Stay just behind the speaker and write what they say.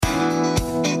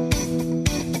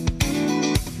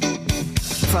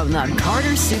From the Carter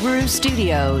Subaru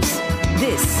Studios,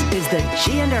 this is the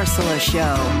G and Ursula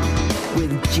Show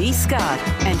with G. Scott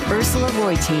and Ursula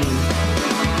Reutin.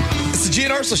 It's the G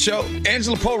and Ursula Show.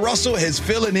 Angela Poe Russell is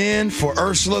filling in for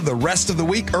Ursula the rest of the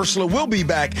week. Ursula will be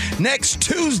back next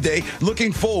Tuesday.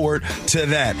 Looking forward to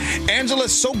that. Angela,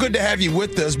 it's so good to have you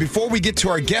with us. Before we get to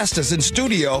our guest that's in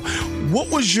studio, what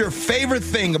was your favorite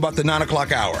thing about the 9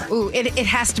 o'clock hour? Ooh, it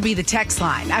has to be the text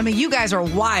line. I mean, you guys are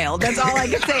wild. That's all I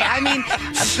can say. I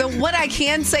mean, what I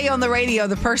can say on the radio,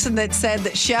 the person that said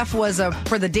that Chef was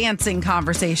for the dancing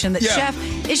conversation, that Chef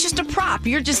is just a prop.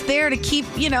 You're just there to keep,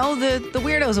 the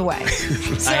weirdos away.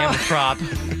 I am a prop.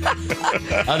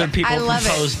 Other people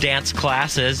propose dance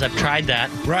classes. I've tried that.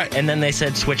 Right. And then they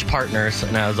said switch partners,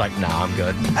 and I was like, nah, I'm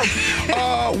good.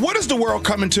 What is the world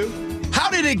coming to? How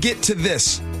did it get to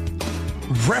this?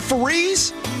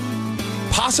 Referees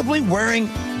possibly wearing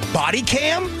body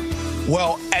cam?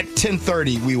 Well, at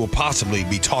 10:30, we will possibly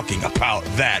be talking about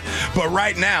that. But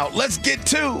right now, let's get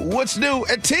to what's new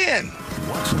at 10.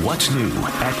 What's new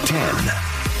at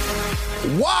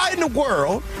 10? Why in the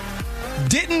world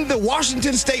didn't the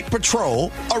Washington State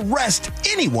Patrol arrest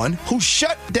anyone who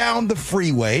shut down the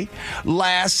freeway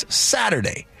last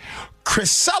Saturday?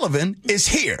 Chris Sullivan is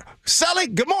here. Sully,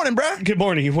 good morning, bruh. Good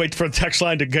morning. You wait for the text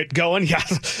line to get going. Yeah,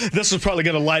 this is probably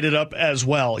going to light it up as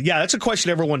well. Yeah, that's a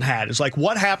question everyone had. It's like,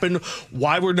 what happened?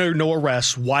 Why were there no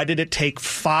arrests? Why did it take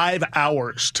 5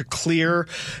 hours to clear?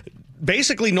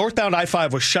 Basically, northbound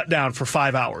I-5 was shut down for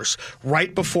 5 hours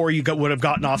right before you would have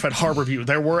gotten off at Harborview.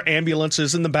 There were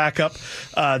ambulances in the backup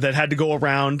that had to go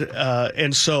around.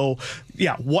 And so,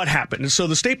 what happened? And so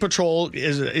the State Patrol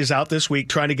is out this week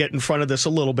trying to get in front of this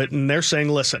a little bit. And they're saying,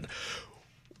 listen,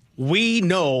 we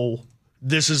know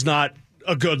this is not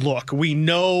a good look. We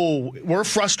know we're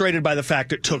frustrated by the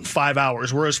fact it took 5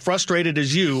 hours. We're as frustrated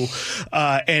as you.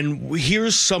 And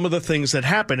here's some of the things that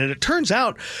happened. And it turns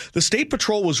out the State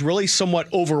Patrol was really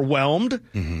somewhat overwhelmed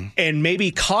and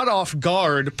maybe caught off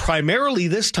guard, primarily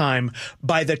this time,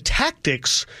 by the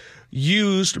tactics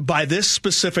used by this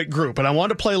specific group. And I want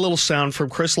to play a little sound from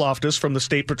Chris Loftus from the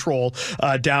State Patrol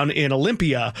down in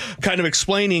Olympia, kind of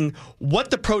explaining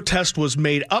what the protest was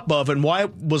made up of and why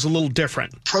it was a little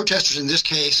different. Protesters in this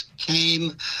case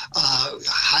came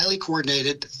highly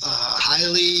coordinated,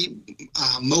 highly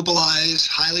mobilized,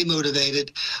 highly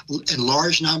motivated, in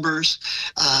large numbers.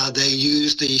 They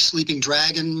used the sleeping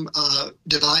dragon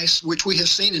device, which we have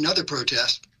seen in other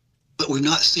protests, but we've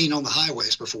not seen on the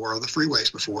highways before or the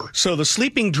freeways before. So the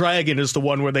sleeping dragon is the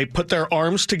one where they put their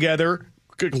arms together,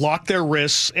 lock their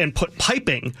wrists, and put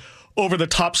piping over the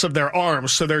tops of their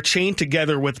arms. So they're chained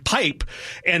together with pipe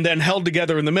and then held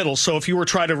together in the middle. So if you were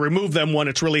trying to remove them, one,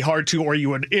 it's really hard to, or you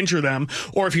would injure them.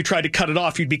 Or if you tried to cut it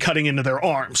off, you'd be cutting into their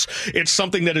arms. It's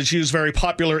something that is used very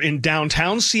popular in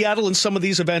downtown Seattle in some of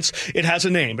these events. It has a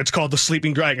name. It's called the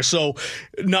Sleeping Dragon. So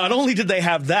not only did they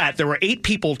have that, there were 8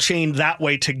 people chained that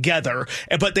way together,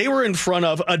 but they were in front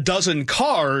of a dozen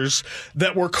cars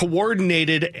that were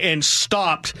coordinated and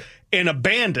stopped and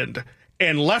abandoned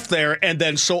and left there. And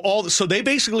then so they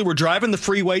basically were driving the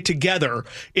freeway together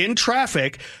in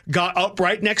traffic, got up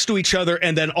right next to each other,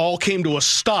 and then all came to a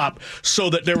stop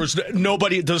so that there was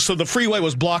nobody. So the freeway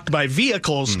was blocked by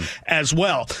vehicles as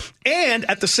well. And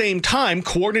at the same time,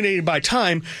 coordinated by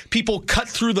time, people cut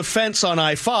through the fence on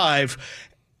I-5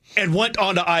 and went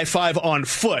onto I-5 on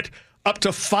foot. Up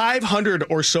to 500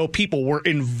 or so people were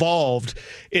involved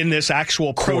in this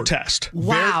actual protest.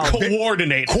 Wow.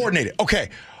 Coordinated.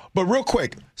 Okay. But real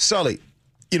quick, Sully,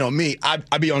 me,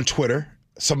 I be on Twitter.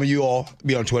 Some of you all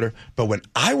be on Twitter. But when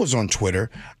I was on Twitter,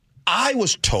 I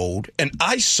was told and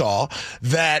I saw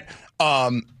that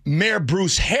Mayor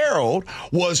Bruce Harreld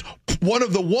was one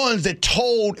of the ones that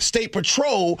told State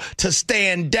Patrol to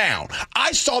stand down.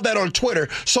 I saw that on Twitter,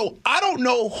 so I don't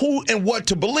know who and what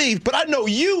to believe, but I know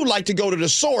you like to go to the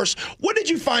source. What did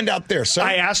you find out there, sir?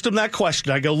 I asked him that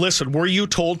question. I go, listen, were you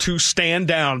told to stand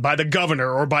down by the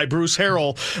governor or by Bruce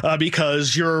Harreld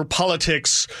because your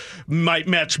politics might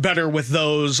match better with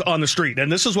those on the street?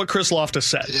 And this is what Chris Loftus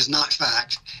said. It is not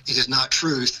fact. It is not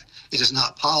truth. It is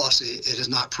not policy. It is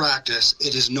not practice.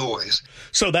 It is noise.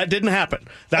 So that didn't happen.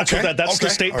 That's the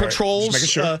State Patrol's.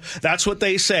 Sure. That's what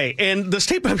they say. And the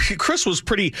State, Chris was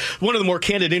one of the more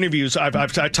candid interviews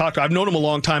I've talked to. I've known him a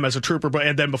long time as a trooper, but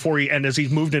and then as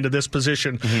he's moved into this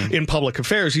position in public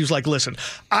affairs, he was like, "Listen,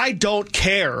 I don't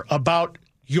care about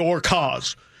your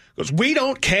cause because we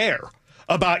don't care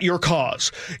about your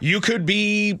cause. You could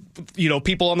be,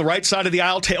 people on the right side of the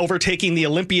aisle overtaking the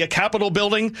Olympia Capitol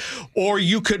building, or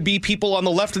you could be people on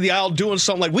the left of the aisle doing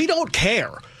something like, we don't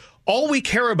care. All we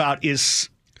care about is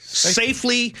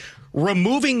safely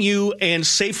removing you and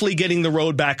safely getting the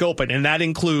road back open. And that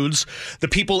includes the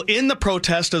people in the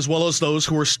protest as well as those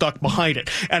who were stuck behind it.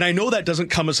 And I know that doesn't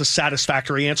come as a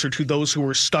satisfactory answer to those who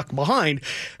were stuck behind.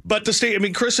 But the state, I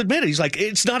mean, Chris admitted, he's like,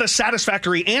 it's not a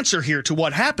satisfactory answer here to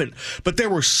what happened. But there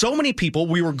were so many people,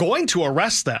 we were going to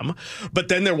arrest them, but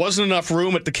then there wasn't enough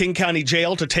room at the King County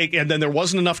Jail to take, and then there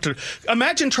wasn't enough to,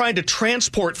 imagine trying to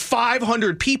transport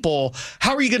 500 people.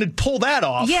 How are you going to pull that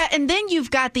off? Yeah, and then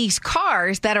you've got these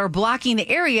cars that are blocking the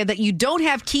area that you don't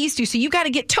have keys to, so you got to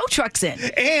get tow trucks in.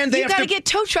 And you got to get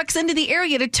tow trucks into the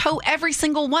area to tow every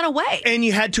single one away. And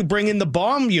you had to bring in the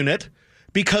bomb unit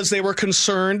because they were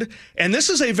concerned, and this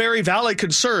is a very valid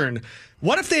concern.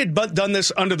 What if they had done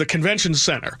this under the convention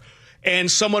center and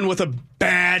someone with a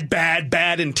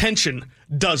bad intention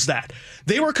does that?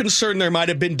 They were concerned there might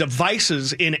have been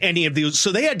devices in any of these,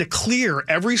 so they had to clear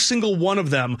every single one of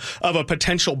them of a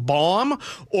potential bomb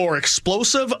or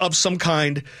explosive of some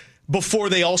kind before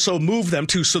they also moved them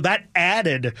to. So that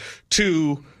added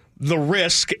to the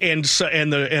risk and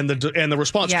the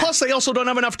response. Yeah. Plus, they also don't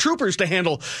have enough troopers to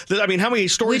handle. I mean, how many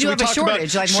stories we talked about?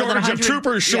 Like shortage of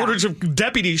troopers, shortage of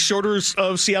deputies, shortage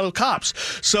of Seattle cops.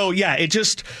 So yeah, it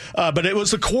just. But it was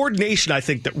the coordination, I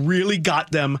think, that really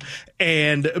got them.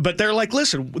 But they're like,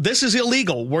 listen, this is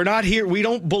illegal. We're not here. We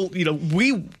don't.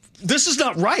 This is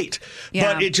not right.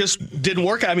 Yeah. But it just didn't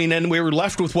work. I mean, and we were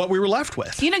left with what we were left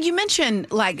with. You know, you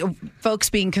mentioned like folks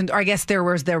being, or I guess there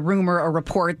was the rumor or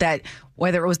report that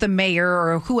whether it was the mayor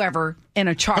or whoever in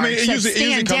a charge said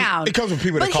stand down. It comes from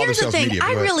people that call themselves media. But here's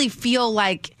the thing. I really feel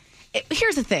like,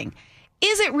 here's the thing.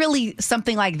 Is it really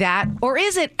something like that? Or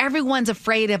is it everyone's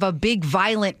afraid of a big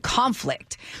violent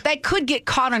conflict that could get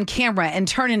caught on camera and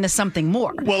turn into something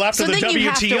more? Well, after the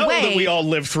WTO that we all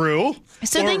lived through.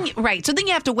 So then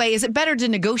you have to weigh, is it better to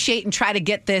negotiate and try to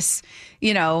get this,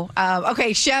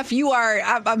 okay, Chef,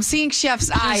 I'm seeing Chef's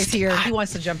eyes here. He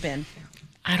wants to jump in.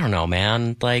 I don't know,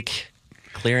 man. Like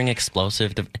clearing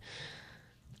explosive.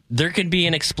 There could be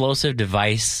an explosive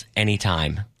device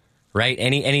anytime. Right?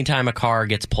 Anytime a car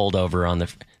gets pulled over on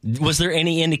the... Was there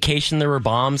any indication there were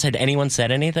bombs? Had anyone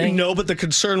said anything? No, but the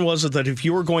concern was that if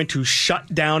you were going to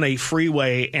shut down a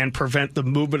freeway and prevent the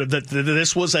movement of that,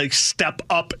 this was a step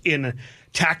up in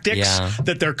tactics,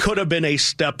 that there could have been a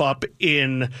step up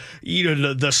in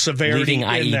the severity. Leaving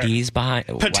IEDs behind?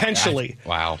 Potentially.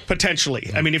 Wow.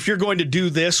 Potentially. I mean, if you're going to do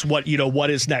this, what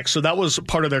is next? So that was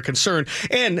part of their concern.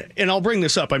 And I'll bring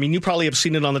this up. I mean, you probably have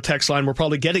seen it on the text line. We're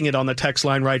probably getting it on the text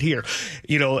line right here.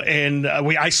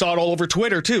 I saw it all over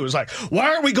Twitter too. It was like, why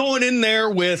aren't we going in there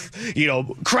with,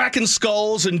 cracking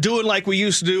skulls and doing like we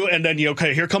used to do? And then,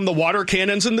 okay, here come the water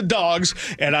cannons and the dogs.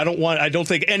 And I don't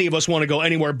think any of us want to go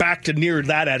anywhere back to near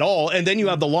that at all. And then you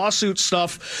have the lawsuit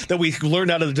stuff that we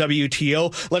learned out of the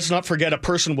WTO. Let's not forget a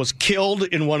person was killed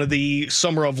in one of the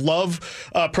Summer of Love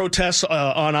protests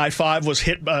on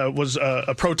I-5.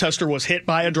 A protester was hit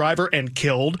by a driver and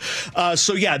killed.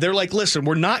 So yeah, they're like, listen,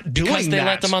 we're not doing that. Because they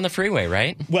let them on the freeway,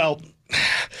 right? Well,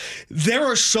 there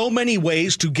are so many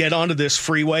ways to get onto this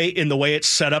freeway in the way it's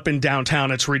set up in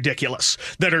downtown. It's ridiculous.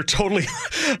 That are totally,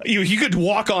 you could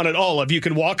walk on it, Olive. You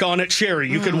can walk on it, Sherry.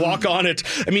 You can walk on it.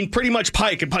 I mean, pretty much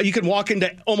Pike. You can walk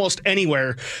into almost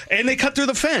anywhere, and they cut through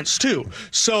the fence too.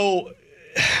 So,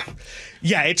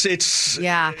 yeah, it's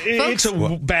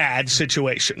a bad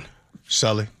situation.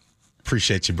 Sully.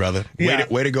 Appreciate you, brother.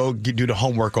 Way to go do the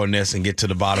homework on this and get to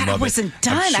the bottom of it. I wasn't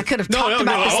done. I could have talked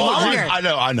about this longer.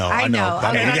 I know.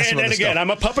 And again,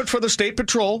 I'm a puppet for the State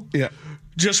Patrol. Yeah.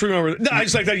 Just remember,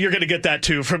 it's like that. You're going to get that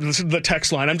too from the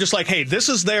text line. I'm just like, hey, this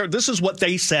is what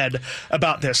they said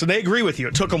about this, and they agree with you.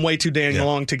 It took them way too dang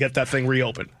long to get that thing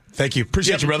reopened. Thank you.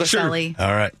 Appreciate you, brother. Sure.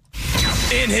 All right.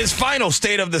 In his final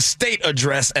State of the State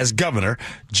address as governor,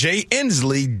 Jay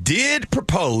Inslee did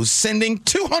propose sending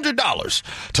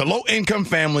 $200 to low-income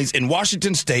families in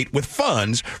Washington state with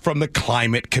funds from the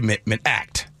Climate Commitment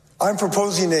Act. I'm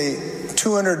proposing a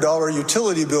 $200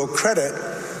 utility bill credit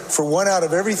for 1 out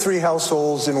of every 3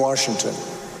 households in Washington.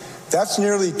 That's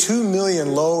nearly 2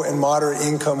 million low and moderate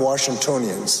income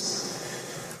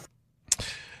Washingtonians.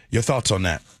 Your thoughts on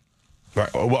that? Right.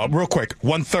 Well, real quick,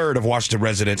 1/3 of Washington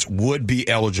residents would be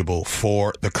eligible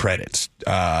for the credits.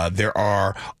 There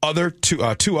are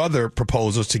two other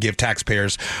proposals to give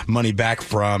taxpayers money back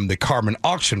from the carbon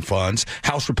auction funds.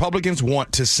 House Republicans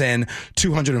want to send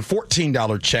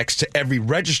 $214 checks to every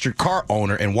registered car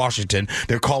owner in Washington.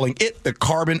 They're calling it the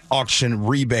Carbon Auction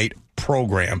Rebate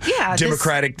program. Yeah,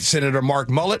 Democratic Senator Mark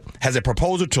Mullet has a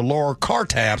proposal to lower car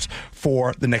tabs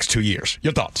for the next 2 years.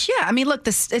 Your thoughts? Yeah, I mean, look,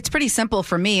 it's pretty simple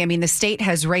for me. I mean, the state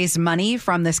has raised money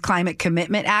from this Climate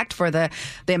Commitment Act for the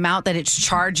amount that it's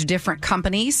charged different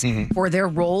companies for their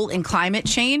role in climate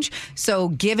change. So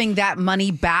giving that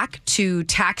money back to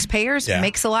taxpayers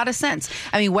makes a lot of sense.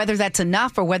 I mean, whether that's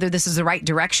enough or whether this is the right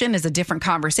direction is a different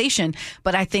conversation.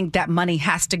 But I think that money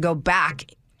has to go back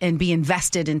and be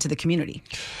invested into the community.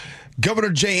 Governor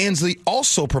Jay Inslee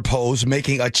also proposed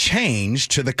making a change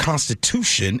to the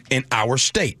Constitution in our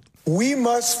state. We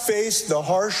must face the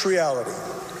harsh reality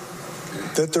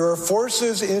that there are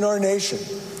forces in our nation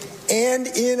and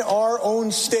in our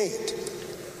own state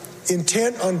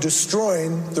intent on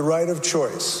destroying the right of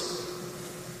choice.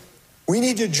 We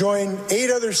need to join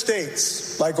 8 other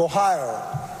states like Ohio,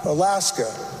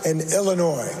 Alaska, and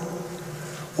Illinois.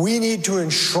 We need to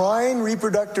enshrine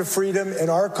reproductive freedom in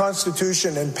our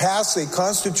Constitution and pass a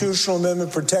constitutional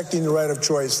amendment protecting the right of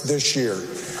choice this year. And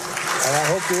I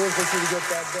hope to work with you to get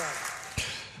that done.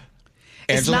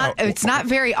 It's not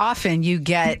very often you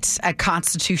get a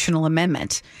constitutional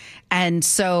amendment. And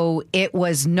so it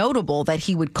was notable that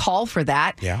he would call for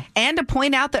that and to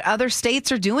point out that other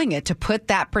states are doing it to put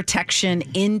that protection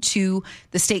into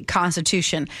the state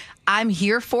constitution. I'm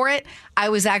here for it. I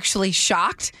was actually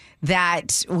shocked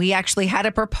that we actually had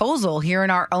a proposal here in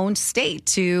our own state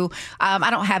to, I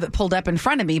don't have it pulled up in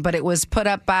front of me, but it was put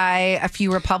up by a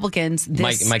few Republicans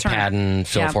this Mike term. Patton,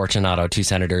 Phil Fortunato, 2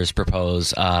 senators,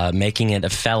 propose making it a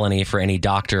felony for any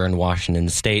doctor in Washington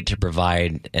state to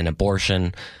provide an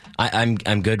abortion.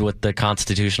 I'm good with the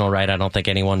constitutional right. I don't think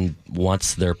anyone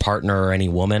wants their partner or any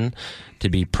woman to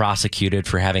be prosecuted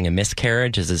for having a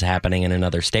miscarriage, as is happening in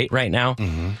another state right now.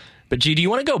 But, G, do you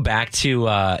want to go back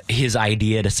to his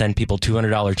idea to send people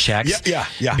 $200 checks? Yeah.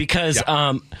 Because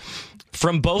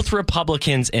from both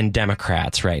Republicans and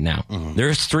Democrats right now,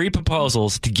 there's 3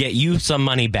 proposals to get you some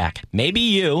money back. Maybe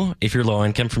you, if you're low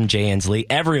income, from Jay Inslee,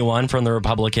 everyone from the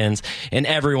Republicans, and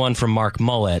everyone from Mark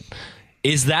Mullet.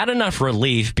 Is that enough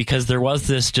relief? Because there was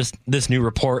this new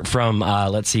report from,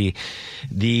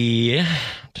 the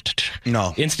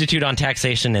Institute on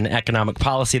Taxation and Economic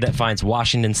Policy that finds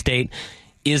Washington State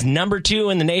is number 2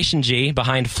 in the nation, G,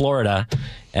 behind Florida,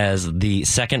 as the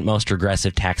second most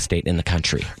regressive tax state in the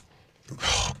country.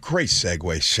 Oh, great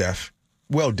segue, Chef.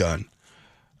 Well done.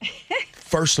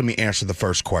 First, let me answer the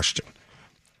first question.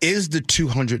 Is the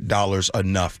 $200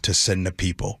 enough to send to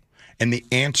people? And the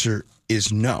answer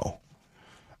is no.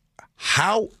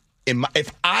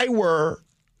 If I were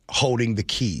holding the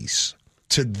keys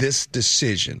to this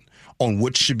decision on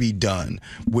what should be done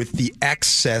with the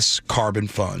excess carbon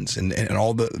funds and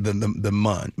all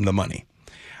the money,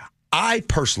 I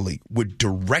personally would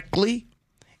directly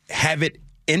have it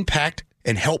impact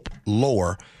and help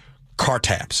lower car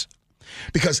tabs.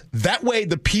 Because that way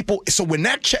the people, so when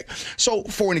that check, so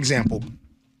for an example,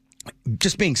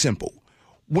 just being simple,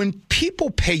 when people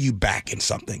pay you back in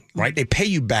something, right? They pay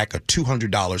you back a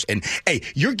 $200 and, hey,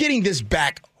 you're getting this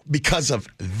back because of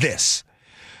this.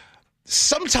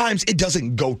 Sometimes it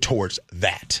doesn't go towards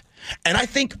that. And I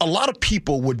think a lot of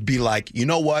people would be like, you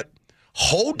know what?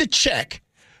 Hold the check.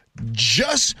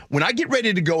 Just when I get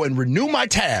ready to go and renew my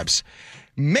tabs,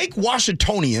 make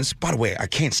Washingtonians, by the way, I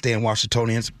can't stand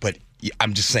Washingtonians, but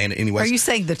I'm just saying it anyway. Are you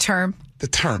saying the term? The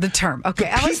term. The term.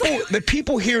 Okay. The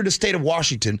people here in the state of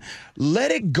Washington,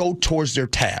 let it go towards their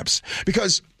tabs.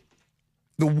 Because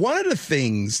one of the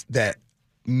things that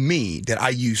I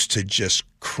used to just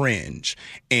cringe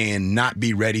and not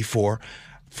be ready for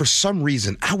some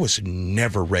reason, I was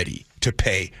never ready to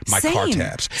pay my car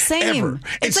tabs. Ever.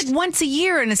 It's like once a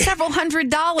year and it's several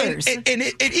 $100s.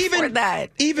 And even for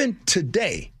that. Even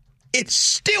today, it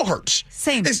still hurts.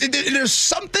 Same. There's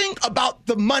something about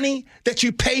the money that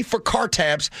you pay for car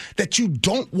tabs that you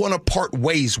don't want to part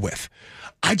ways with.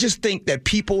 I just think that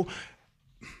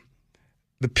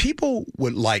the people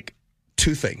would like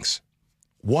 2 things.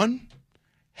 One,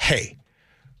 hey,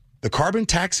 the carbon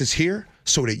tax is here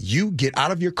so that you get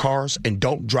out of your cars and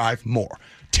don't drive more.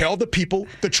 Tell the people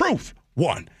the truth,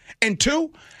 1. And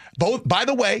 2, by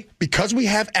the way, because we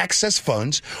have excess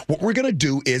funds, what we're going to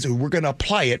do is we're going to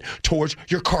apply it towards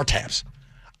your car tabs.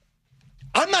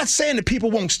 I'm not saying that people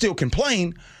won't still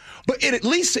complain, but at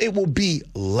least it will be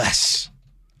less.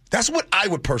 That's what I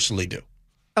would personally do.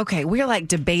 Okay, we're like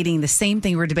debating the same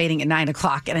thing we're debating at 9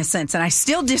 o'clock in a sense. And I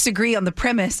still disagree on the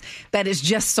premise that it's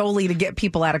just solely to get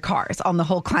people out of cars on the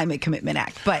whole Climate Commitment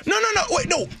Act. But No. Wait,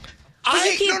 no.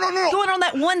 Going on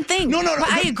that one thing.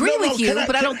 I agree with you,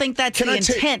 but I don't think that's the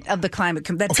intent of the climate.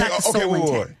 That's not the sole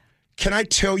intent. Can I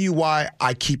tell you why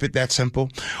I keep it that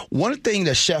simple? One thing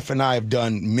that Chef and I have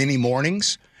done many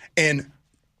mornings, and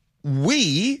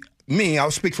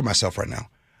I'll speak for myself right now.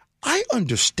 I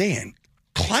understand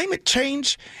climate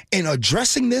change and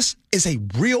addressing this is a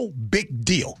real big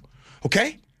deal,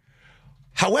 okay?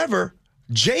 However,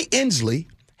 Jay Inslee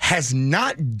has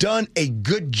not done a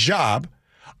good job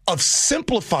of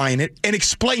simplifying it and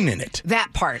explaining it.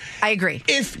 That part, I agree.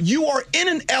 If you are in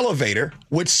an elevator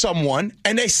with someone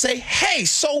and they say, hey,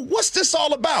 so what's this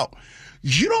all about?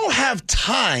 You don't have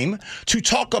time to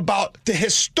talk about the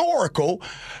historical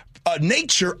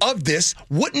nature of this,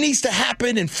 what needs to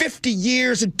happen in 50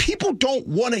 years, and people don't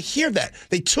want to hear that.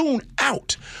 They tune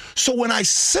out. So when I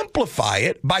simplify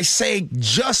it by saying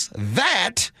just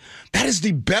that is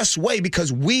the best way,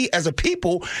 because we as a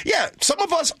people, some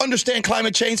of us understand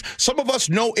climate change. Some of us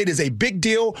know it is a big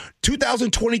deal.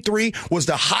 2023 was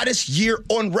the hottest year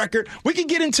on record. We can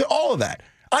get into all of that.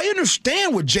 I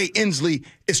understand what Jay Inslee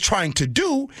is trying to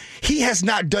do. He has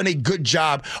not done a good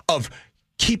job of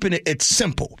keeping it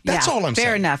simple. That's all I'm saying.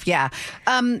 Fair enough, yeah.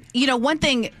 One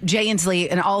thing Jay Inslee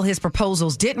and all his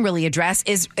proposals didn't really address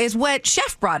is what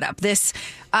Chef brought up. This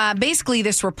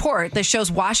report that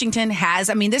shows Washington has,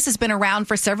 this has been around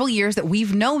for several years, that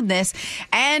we've known this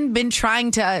and been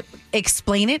trying to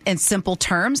explain it in simple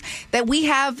terms, that we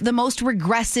have the most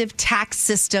regressive tax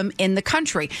system in the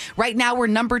country. Right now, we're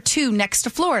number 2 next to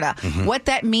Florida. Mm-hmm. What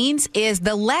that means is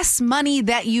the less money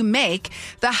that you make,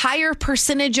 the higher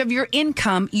percentage of your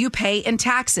income you pay in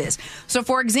taxes. So,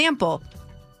 for example,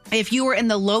 if you were in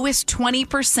the lowest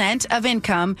 20% of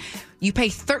income, you pay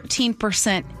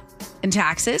 13% in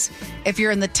taxes. If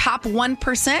you're in the top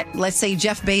 1%, let's say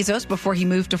Jeff Bezos before he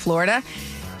moved to Florida,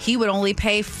 he would only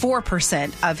pay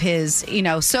 4% of his,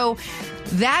 So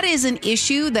that is an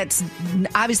issue that's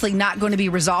obviously not going to be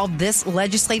resolved this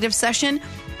legislative session.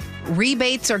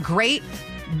 Rebates are great,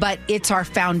 but it's our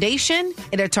foundation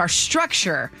and it's our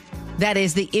structure that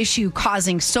is the issue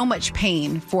causing so much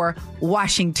pain for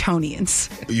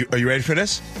Washingtonians. Are you ready for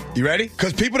this? You ready?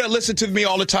 Because people that listen to me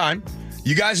all the time,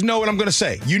 you guys know what I'm going to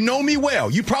say. You know me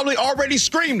well. You probably already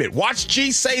screamed it. Watch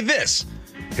G say this.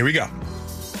 Here we go.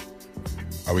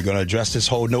 Are we going to address this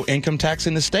whole no income tax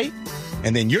in the state?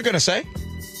 And then you're going to say,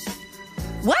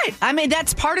 what?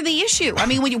 That's part of the issue.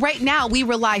 Right now we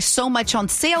rely so much on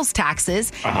sales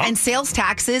taxes, and sales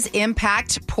taxes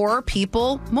impact poor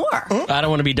people more. I don't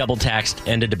want to be double taxed.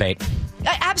 End of debate.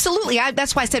 Absolutely.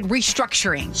 That's why I said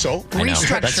restructuring. So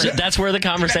restructuring. That's where the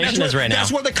conversation is right now.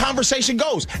 That's where the conversation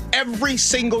goes every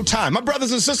single time. My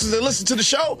brothers and sisters that listen to the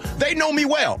show, they know me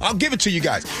well. I'll give it to you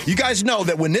guys. You guys know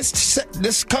that when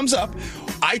this comes up,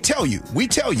 we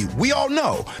tell you, we all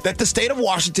know that the state of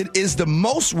Washington is the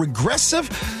most regressive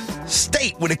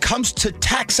state when it comes to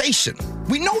taxation.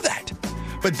 We know that.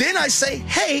 But then I say,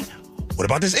 hey, what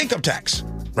about this income tax?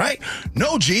 Right?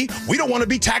 No, G, we don't want to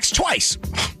be taxed twice.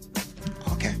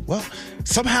 Okay, well,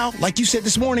 somehow, like you said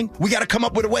this morning, we got to come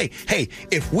up with a way. Hey,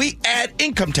 if we add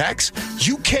income tax,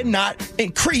 you cannot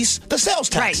increase the sales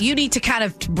tax. Right, you need to kind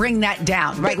of bring that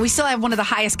down, right? We still have one of the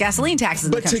highest gasoline taxes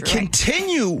in the country. But to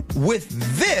continue with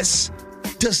this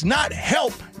does not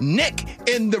help Nick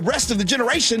and the rest of the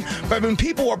generation. But when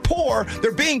people are poor,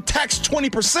 they're being taxed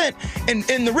 20%,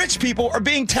 and the rich people are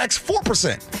being taxed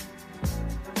 4%.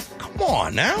 Come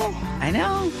on now. I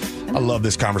know. I love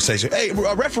this conversation. Hey,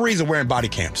 referees are wearing body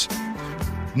cams.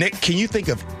 Nick, can you think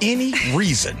of any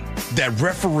reason that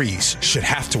referees should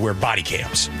have to wear body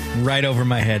cams? Right over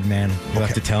my head, man. You'll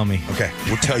have to tell me. Okay,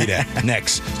 we'll tell you that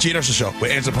next. G and Ursula Show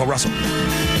with Angela Paul Russell.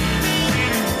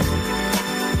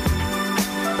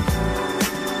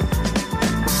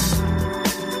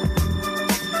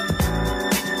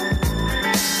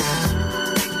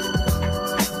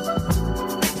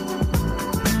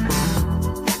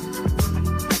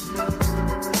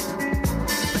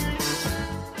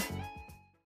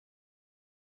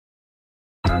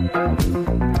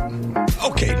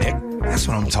 Okay, Nick, that's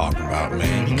what I'm talking about,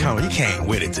 man. You came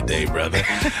with it today, brother.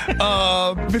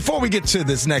 Before we get to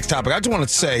this next topic, I just want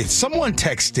to say, someone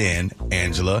texted in,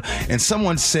 Angela, and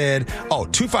someone said,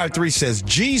 253 says,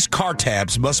 G's car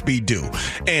tabs must be due.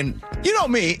 And you know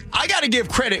me, I got to give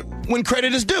credit when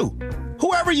credit is due.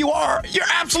 Whoever you are, you're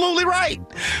absolutely right.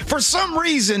 For some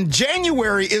reason,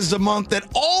 January is the month that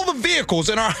all the vehicles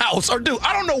in our house are due.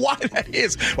 I don't know why that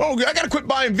is. Well, I got to quit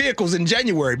buying vehicles in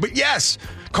January. But yes,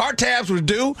 car tabs was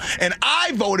due, and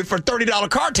I voted for $30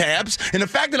 car tabs. And the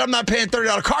fact that I'm not paying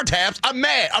 $30 car tabs, I'm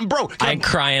mad. I'm broke. I'm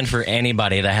crying for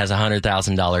anybody that has a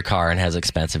 $100,000 car and has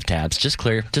expensive tabs. Just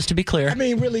to be clear.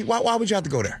 Really, why would you have to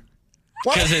go there?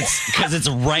 Because it's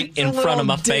right in front of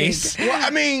my face.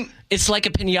 Well, It's like a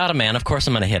pinata, man. Of course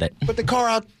I'm going to hit it. But the car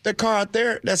out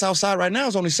there that's outside right now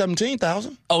is only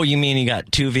 $17,000. Oh, you mean you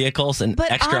got two vehicles, an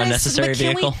extra unnecessary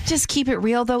vehicle? Can we just keep it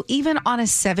real, though? Even on a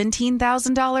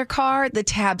 $17,000 car, the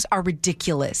tabs are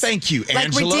ridiculous. Thank you, Like,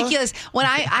 Angela. ridiculous. When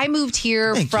I moved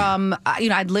here from,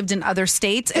 I'd lived in other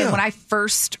states, and when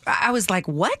I was like,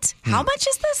 what? How much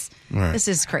is this? Right. This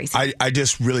is crazy. I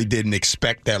just really didn't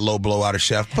expect that low blow out of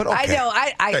Chef, but okay. I know.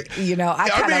 I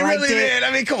kind of liked it.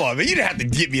 I mean, come on, man. You didn't have to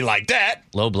get me like that.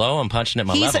 Low blow, I'm punching at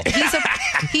my level.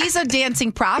 He's a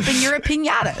dancing prop, and you're a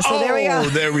piñata. So there we go.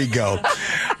 There we go.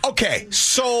 Okay,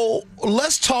 so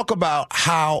let's talk about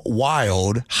how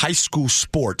wild high school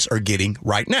sports are getting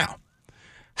right now.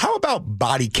 How about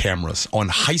body cameras on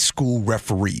high school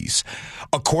referees?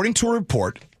 According to a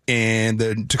report in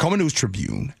the Tacoma News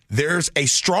Tribune, there's a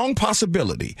strong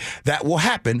possibility that will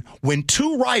happen when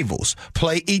two rivals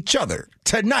play each other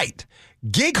tonight.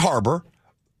 Gig Harbor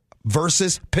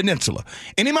versus Peninsula.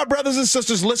 Any of my brothers and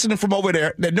sisters listening from over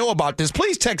there that know about this,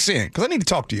 please text in because I need to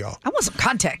talk to y'all. I want some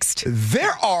context.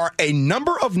 There are a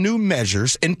number of new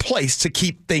measures in place to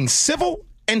keep things civil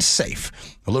and safe.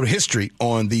 A little history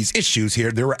on these issues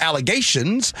here. There were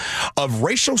allegations of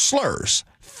racial slurs,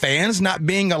 fans not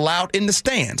being allowed in the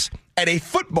stands. At a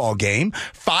football game,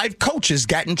 5 coaches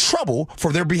got in trouble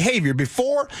for their behavior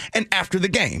before and after the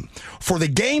game. For the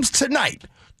games tonight,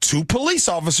 2 police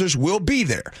officers will be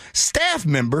there. Staff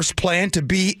members plan to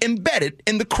be embedded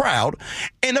in the crowd,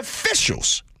 and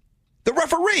officials, the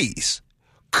referees,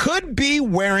 could be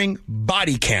wearing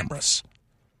body cameras.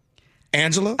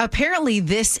 Angela? Apparently,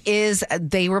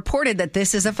 they reported that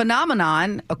this is a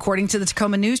phenomenon, according to the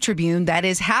Tacoma News Tribune, that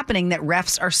is happening, that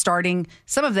refs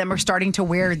some of them are starting to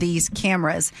wear these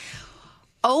cameras.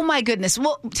 Oh, my goodness.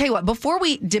 Well, tell you what, before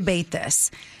we debate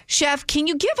this, Chef, can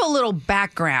you give a little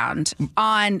background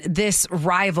on this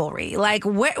rivalry? Like,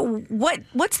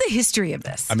 what's the history of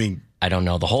this? I mean, I don't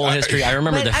know the whole history. I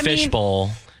remember the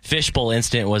fishbowl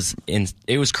incident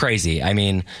was crazy. I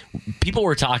mean, people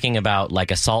were talking about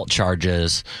like assault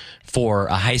charges for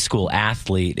a high school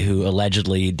athlete who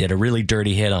allegedly did a really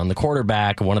dirty hit on the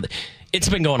quarterback. It's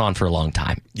been going on for a long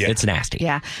time. Yeah. It's nasty.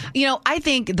 Yeah. I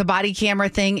think the body camera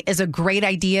thing is a great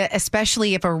idea,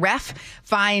 especially if a ref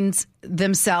finds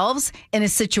themselves in a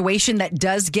situation that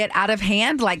does get out of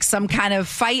hand, like some kind of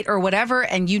fight or whatever,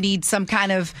 and you need some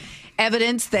kind of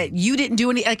evidence that you didn't do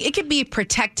any, like, it could be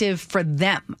protective for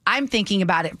them. I'm thinking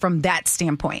about it from that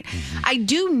standpoint. Mm-hmm. I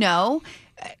do know,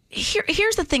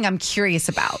 here's the thing I'm curious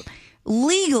about.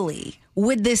 Legally,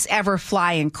 would this ever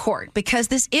fly in court? Because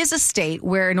this is a state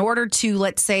where in order to,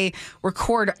 let's say,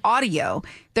 record audio,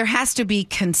 there has to be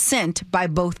consent by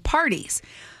both parties.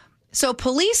 So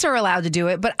police are allowed to do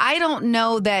it, but I don't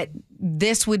know that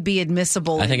this would be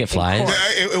admissible. I think it flies.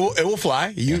 It will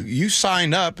fly. You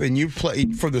sign up and you play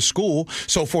for the school.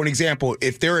 So for an example,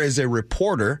 if there is a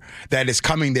reporter that is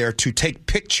coming there to take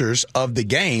pictures of the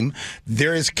game,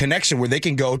 there is a connection where they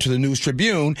can go to the News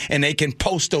Tribune and they can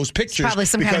post those pictures. It's probably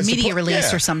some kind of media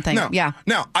release or something.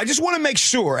 Now, I just want to make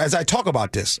sure as I talk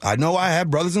about this, I know I have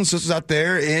brothers and sisters out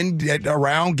there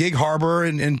around Gig Harbor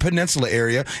and Peninsula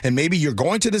area, and maybe you're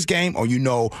going to this game or you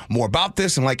know more about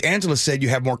this, and like Angela said, you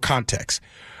have more context.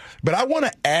 But I want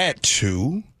to add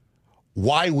to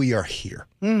why we are here.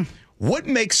 What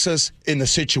makes us in the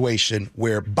situation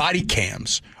where body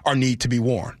cams need to be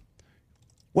worn?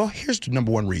 Well, here's the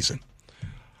number one reason.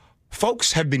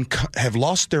 Folks have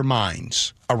lost their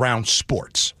minds around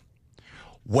sports.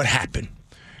 What happened?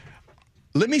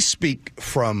 Let me speak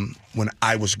from when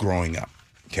I was growing up,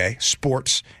 okay?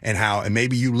 Sports and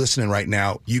maybe you listening right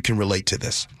now, you can relate to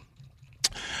this.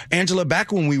 Angela,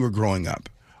 back when we were growing up,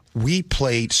 we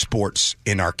played sports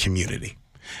in our community.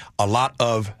 A lot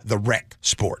of the rec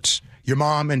sports. Your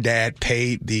mom and dad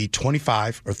paid the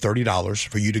 $25 or $30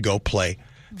 for you to go play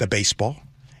the baseball.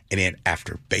 And then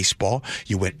after baseball,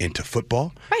 you went into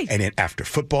football. Right. And then after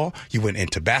football, you went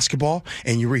into basketball,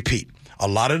 and you repeat. A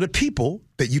lot of the people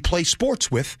that you play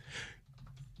sports with,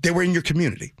 they were in your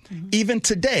community. Mm-hmm. Even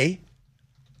today,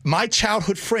 my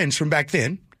childhood friends from back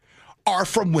then are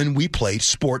from when we played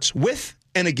sports with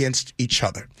and against each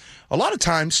other. A lot of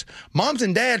times, moms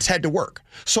and dads had to work.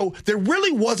 So there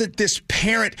really wasn't this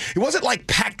parent. It wasn't like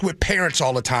packed with parents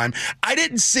all the time. I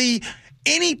didn't see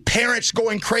any parents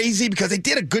going crazy because they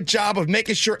did a good job of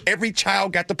making sure every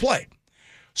child got to play.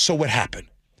 So what happened?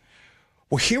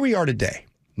 Well, here we are today.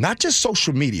 Not just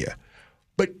social media,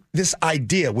 but this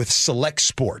idea with select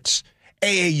sports.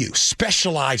 AAU,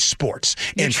 specialized sports.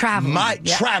 And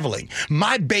traveling.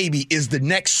 My baby is the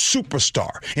next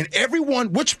superstar. And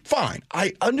everyone, which fine,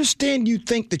 I understand you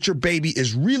think that your baby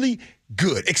is really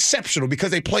good, exceptional,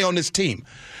 because they play on this team.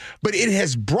 But it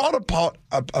has brought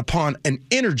upon an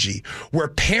energy where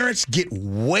parents get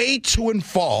way too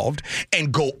involved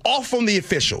and go off on the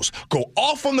officials, go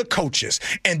off on the coaches.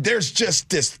 And there's just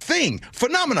this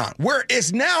phenomenon, where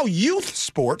it's now youth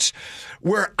sports,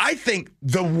 where I think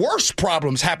the worst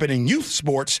problems happen in youth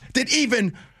sports than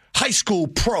even high school,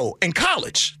 pro, and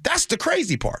college. That's the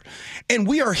crazy part. And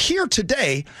we are here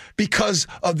today because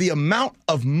of the amount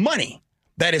of money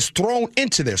that is thrown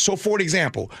into this. So, for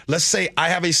example, let's say I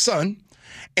have a son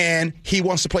and he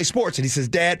wants to play sports and he says,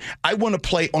 Dad, I want to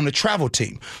play on the travel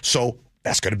team. So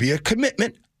that's going to be a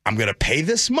commitment. I'm going to pay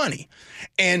this money.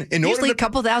 And in usually order a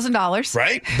couple $1,000s.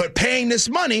 Right. But paying this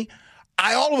money,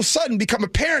 I all of a sudden become a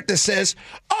parent that says,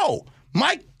 oh,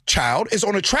 my child is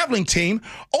on a traveling team.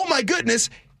 Oh, my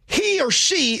goodness, he or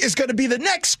she is going to be the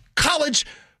next college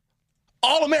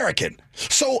All-American.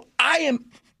 So I am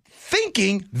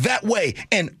thinking that way.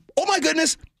 And, oh, my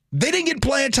goodness, they didn't get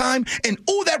playing time. And,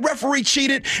 oh, that referee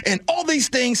cheated and all these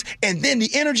things. And then the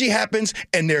energy happens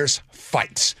and there's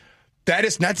fights. That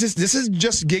is not just, this is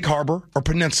just Gig Harbor or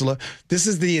Peninsula. This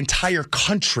is the entire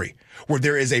country where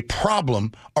there is a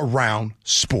problem around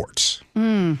sports.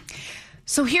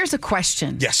 So here's a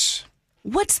question. Yes.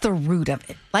 What's the root of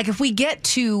it? Like, if we get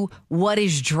to what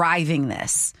is driving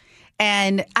this,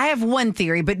 and I have one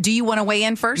theory, but do you want to weigh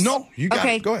in first? No, you got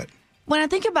it. Go ahead. When I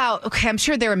think about, I'm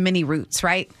sure there are many roots,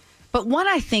 right? But one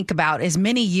I think about is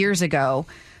many years ago,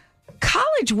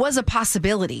 college was a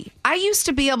possibility. I used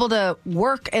to be able to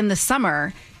work in the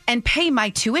summer and pay my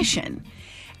tuition.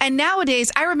 And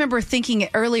nowadays, I remember thinking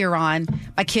earlier on,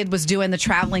 my kid was doing the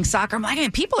traveling soccer. I'm like,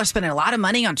 man, people are spending a lot of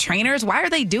money on trainers. Why are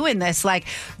they doing this? Like,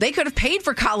 they could have paid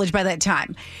for college by that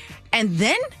time. And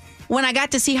then when I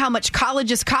got to see how much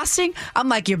college is costing, I'm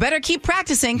like, you better keep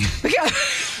practicing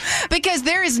because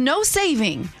there is no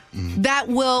saving that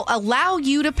will allow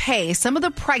you to pay some of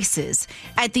the prices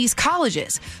at these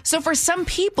colleges. So for some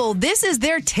people, this is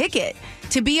their ticket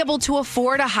to be able to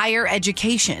afford a higher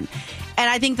education. And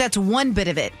I think that's one bit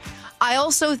of it. I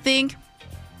also think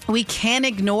we can't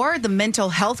ignore the mental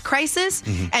health crisis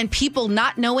and people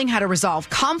not knowing how to resolve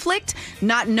conflict,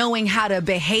 not knowing how to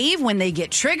behave when they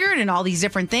get triggered and all these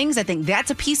different things. I think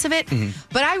that's a piece of it.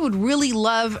 But I would really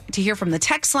love to hear from the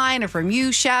text line or from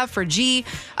you, Chef, or G,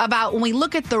 about when we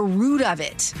look at the root of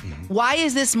it. Why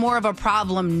is this more of a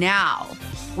problem now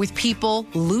with people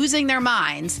losing their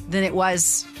minds than it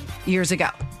was years ago?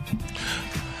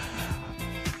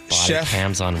 Body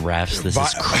cams on refs. This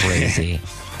is crazy.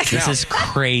 This is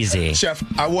crazy. Chef,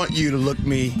 I want you to look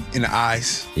me in the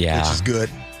eyes, which is good.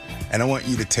 And I want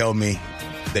you to tell me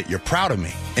that you're proud of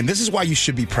me. And this is why you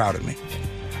should be proud of me.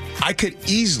 I could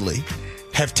easily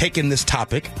have taken this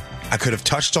topic. I could have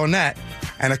touched on that.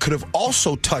 And I could have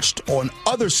also touched on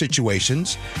other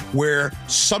situations where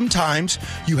sometimes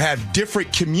you have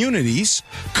different communities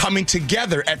coming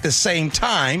together at the same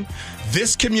time.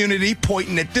 This community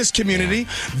pointing at this community,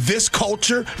 this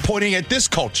culture pointing at this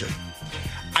culture.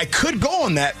 I could go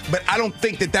on that, but I don't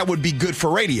think that would be good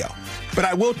for radio. But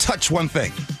I will touch one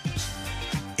thing.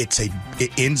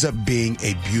 It ends up being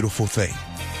a beautiful thing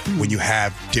when you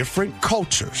have different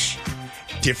cultures,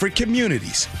 different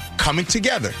communities coming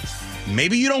together.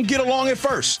 Maybe you don't get along at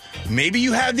first. Maybe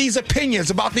you have these opinions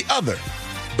about the other,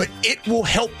 but it will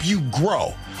help you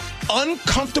grow.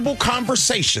 Uncomfortable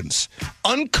conversations,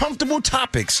 uncomfortable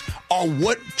topics are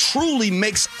what truly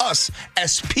makes us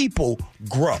as people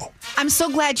grow. I'm so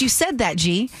glad you said that,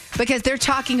 G, because they're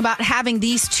talking about having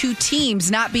these two teams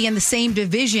not be in the same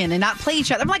division and not play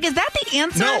each other. I'm like, is that the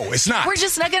answer? No, it's not. We're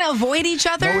just not going to avoid each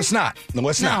other? No, it's not.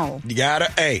 Not. You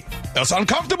gotta, it's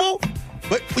uncomfortable,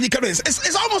 but when you come in,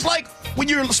 it's almost like when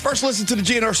you first listened to the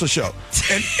G and Ursula show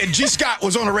and G. Scott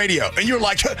was on the radio and you're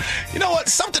like, you know what,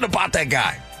 something about that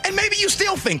guy. And maybe you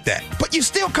still think that, but you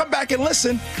still come back and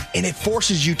listen, and it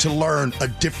forces you to learn a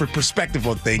different perspective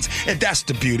on things. And that's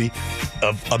the beauty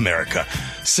of America.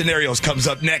 Scenarios comes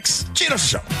up next. Gino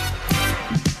Show.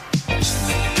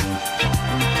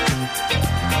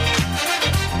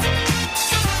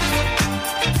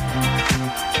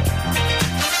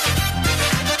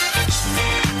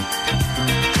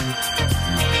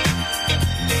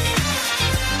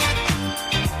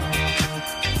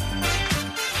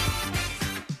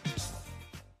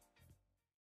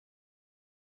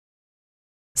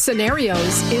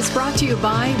 Scenarios is brought to you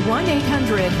by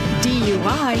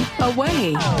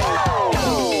 1-800-DUI-AWAY.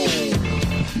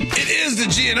 It is the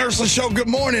G and Ursula Show. Good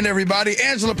morning, everybody.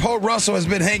 Angela Poe Russell has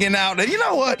been hanging out. And you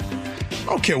know what? I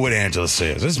don't care what Angela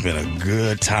says. It's been a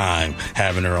good time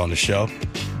having her on the show.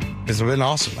 It's been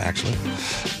awesome, actually.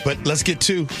 But let's get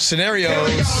to scenarios. Here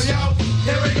we go, yo.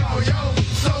 Here we go, yo.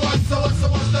 So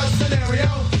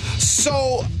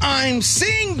So I'm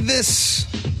seeing this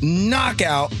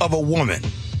knockout of a woman.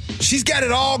 She's got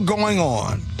it all going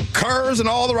on. Curves in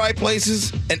all the right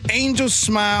places, an angel's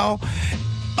smile,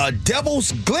 a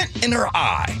devil's glint in her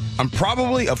eye. I'm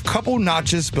probably a couple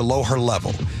notches below her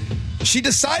level. She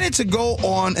decided to go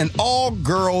on an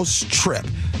all-girls trip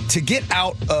to get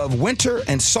out of winter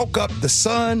and soak up the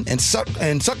sun and suck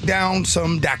down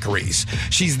some daiquiris.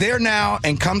 She's there now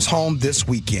and comes home this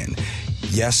weekend.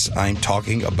 Yes, I'm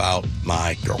talking about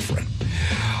my girlfriend.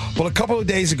 Well, a couple of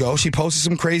days ago, she posted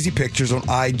some crazy pictures on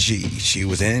IG. She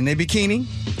was in a bikini,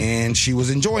 and she was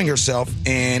enjoying herself,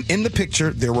 and in the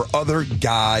picture, there were other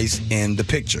guys in the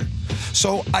picture.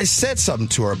 So I said something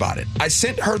to her about it. I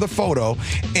sent her the photo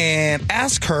and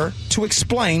asked her to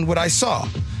explain what I saw.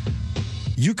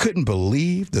 You couldn't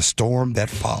believe the storm that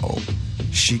followed.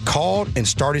 She called and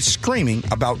started screaming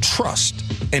about trust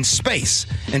and space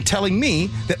and telling me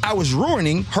that I was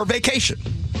ruining her vacation.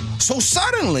 So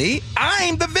suddenly,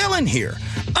 I'm the villain here.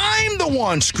 I'm the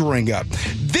one screwing up.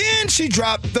 Then she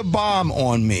dropped the bomb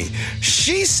on me.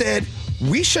 She said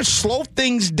we should slow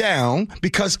things down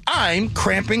because I'm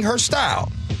cramping her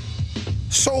style.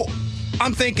 So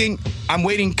I'm thinking, I'm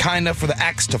waiting kind of for the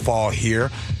axe to fall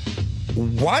here.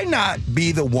 Why not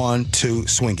be the one to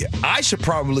swing it? I should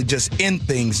probably just end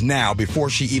things now before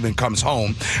she even comes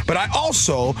home. But I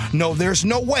also know there's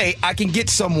no way I can get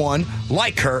someone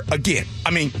like her again.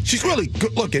 I mean, she's really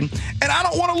good looking, and I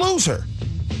don't want to lose her.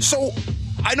 So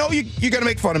I know you're going to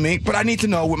make fun of me, but I need to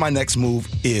know what my next move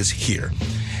is here.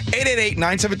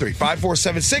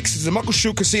 888-973-5476 is the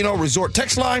Muckleshoot Casino Resort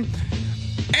text line.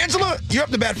 Angela, you're up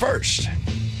to bat first.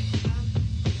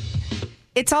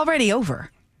 It's already over.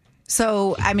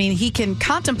 So, I mean, he can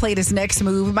contemplate his next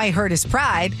move. It might hurt his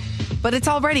pride, but it's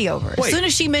already over. Wait. As soon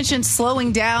as she mentioned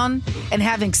slowing down and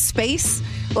having space,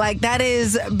 like that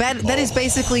is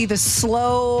basically the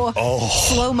slow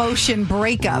motion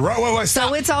breakup. Right,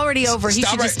 so it's already over. He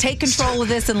should just take control of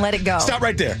this and let it go. Stop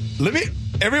right there.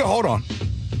 Everyone, hold on.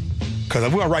 Because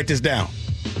we're going to write this down.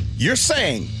 You're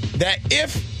saying that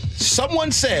if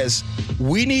someone says,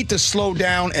 we need to slow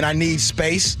down and I need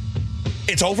space,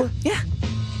 it's over? Yeah.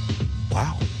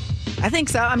 Wow. I think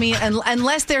so. I mean,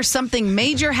 unless there's something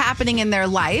major happening in their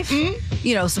life,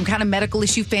 some kind of medical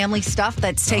issue, family stuff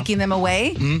that's taking them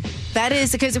away. That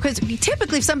is because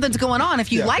typically if something's going on,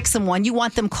 if you like someone, you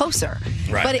want them closer.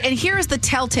 Right. And here's the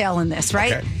telltale in this,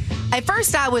 right? Okay. At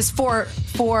first, I was for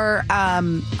her.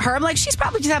 I'm like, she's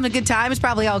probably just having a good time. It's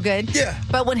probably all good. Yeah.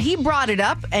 But when he brought it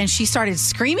up and she started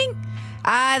screaming,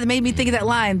 that made me think of that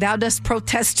line, thou dost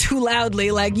protest too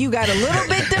loudly. Like, you got a little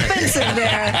bit defensive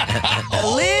there. A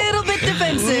little bit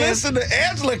defensive. Listen to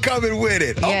Angela coming with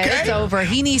it. Yeah, okay. It's over.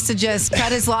 He needs to just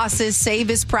cut his losses, save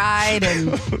his pride,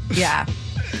 and yeah.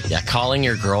 Yeah, calling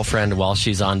your girlfriend while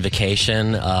she's on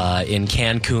vacation in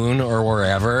Cancun or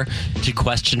wherever to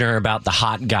question her about the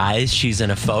hot guys she's in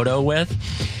a photo with.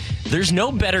 There's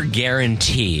no better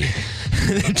guarantee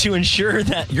to ensure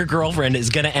that your girlfriend is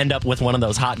going to end up with one of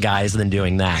those hot guys than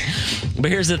doing that.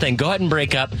 But here's the thing. Go ahead and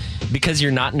break up because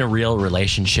you're not in a real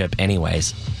relationship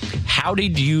anyways. How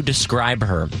did you describe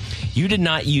her? You did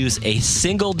not use a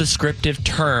single descriptive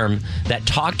term that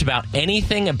talked about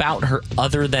anything about her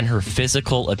other than her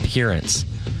physical appearance.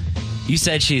 You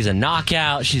said she's a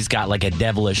knockout. She's got like a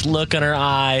devilish look in her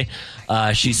eye.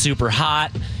 She's super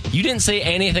hot. You didn't say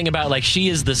anything about, like, she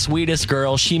is the sweetest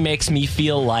girl. She makes me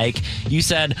feel like. You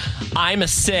said, I'm a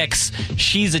 6.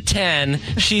 She's a 10.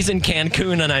 She's in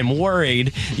Cancun, and I'm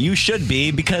worried. You should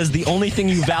be, because the only thing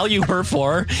you value her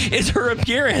for is her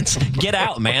appearance. Get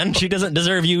out, man. She doesn't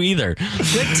deserve you either.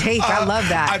 Good take. I love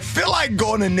that. I feel like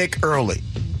going to Nick early,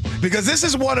 because this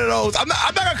is one of those. I'm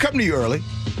not going to come to you early.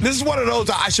 This is one of those.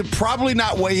 I should probably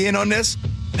not weigh in on this,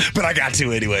 but I got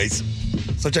to anyways.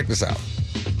 So check this out.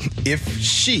 If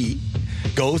she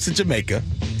goes to Jamaica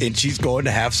and she's going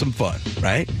to have some fun,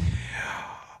 right?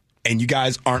 And you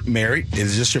guys aren't married,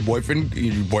 it's just your boyfriend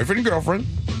and girlfriend,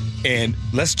 and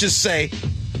let's just say,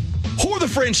 who are the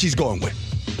friends she's going with?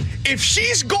 If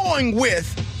she's going with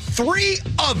 3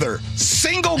 other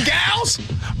single gals,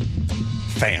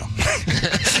 fam.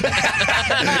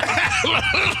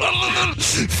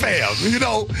 Fam, you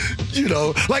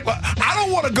know, like, I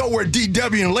don't want to go where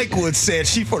DW in Lakewood said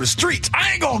she for the streets.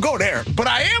 I ain't gonna go there, but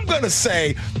I am gonna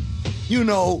say,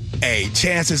 hey,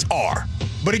 chances are.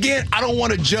 But again, I don't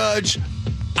want to judge.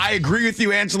 I agree with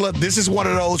you, Angela. This is one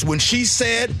of those, when she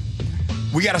said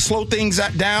we got to slow things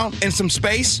down in some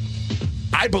space,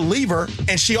 I believe her.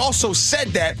 And she also said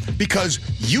that because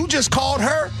you just called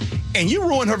her and you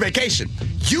ruined her vacation.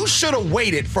 You should have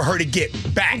waited for her to get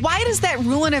back. Why does that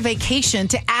ruin a vacation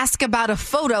to ask about a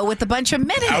photo with a bunch of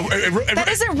men in it? That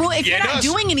doesn't ruin. If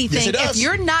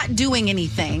you're not doing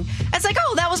anything, it's like,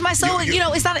 oh, that was my soul.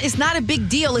 It's not a big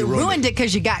deal. It ruined it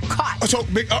because you got caught.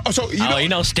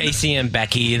 Stacy and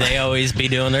Becky, they always be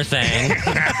doing their thing.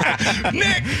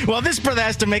 Nick, well, this brother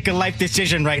has to make a life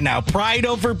decision right now: pride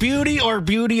over beauty or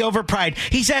beauty over pride.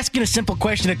 He's asking a simple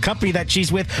question to the company that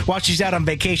she's with while she's out on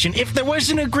vacation. If there was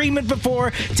an agreement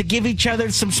before to give each other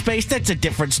some space, that's a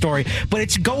different story. But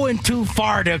it's going too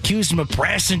far to accuse him of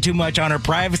pressing too much on her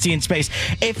privacy and space.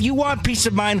 If you want peace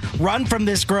of mind, run from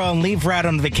this girl and leave her out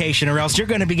on vacation, or else you're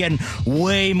going to be getting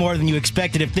way more than you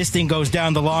expected if this thing goes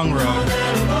down the long road.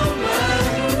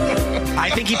 I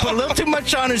think he put a little too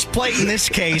much on his plate in this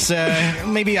case.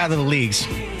 Maybe out of the leagues.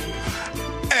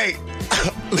 Hey,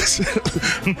 listen.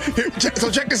 So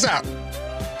check this out.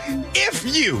 If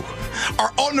you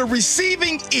are on the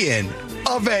receiving end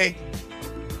of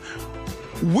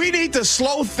we need to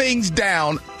slow things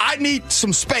down, I need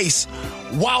some space,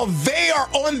 while they are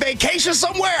on vacation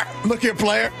somewhere, look here,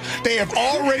 player, they have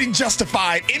already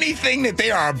justified anything that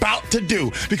they are about to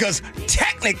do, because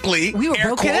technically, we were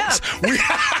broken up.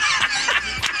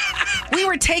 We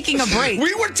were taking a break.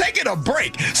 We were taking a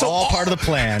break. So all part of the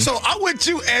plan. So I'm with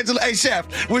you, Angela. Hey,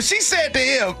 Chef, when she said to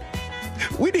him,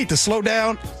 we need to slow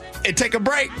down and take a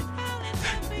break,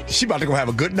 she about to go have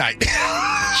a good night.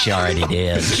 She already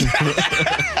did.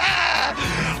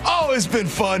 Oh, it's been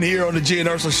fun here on the G and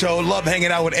Ursula Show. Love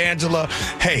hanging out with Angela.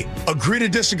 Hey, Agree to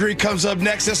Disagree comes up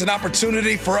next. It's an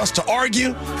opportunity for us to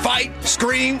argue, fight,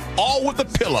 scream, all with a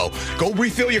pillow. Go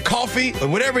refill your coffee, or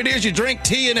whatever it is you drink,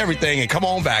 tea and everything, and come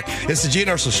on back. It's the G and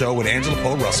Ursula Show with Angela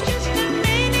Poe Russell.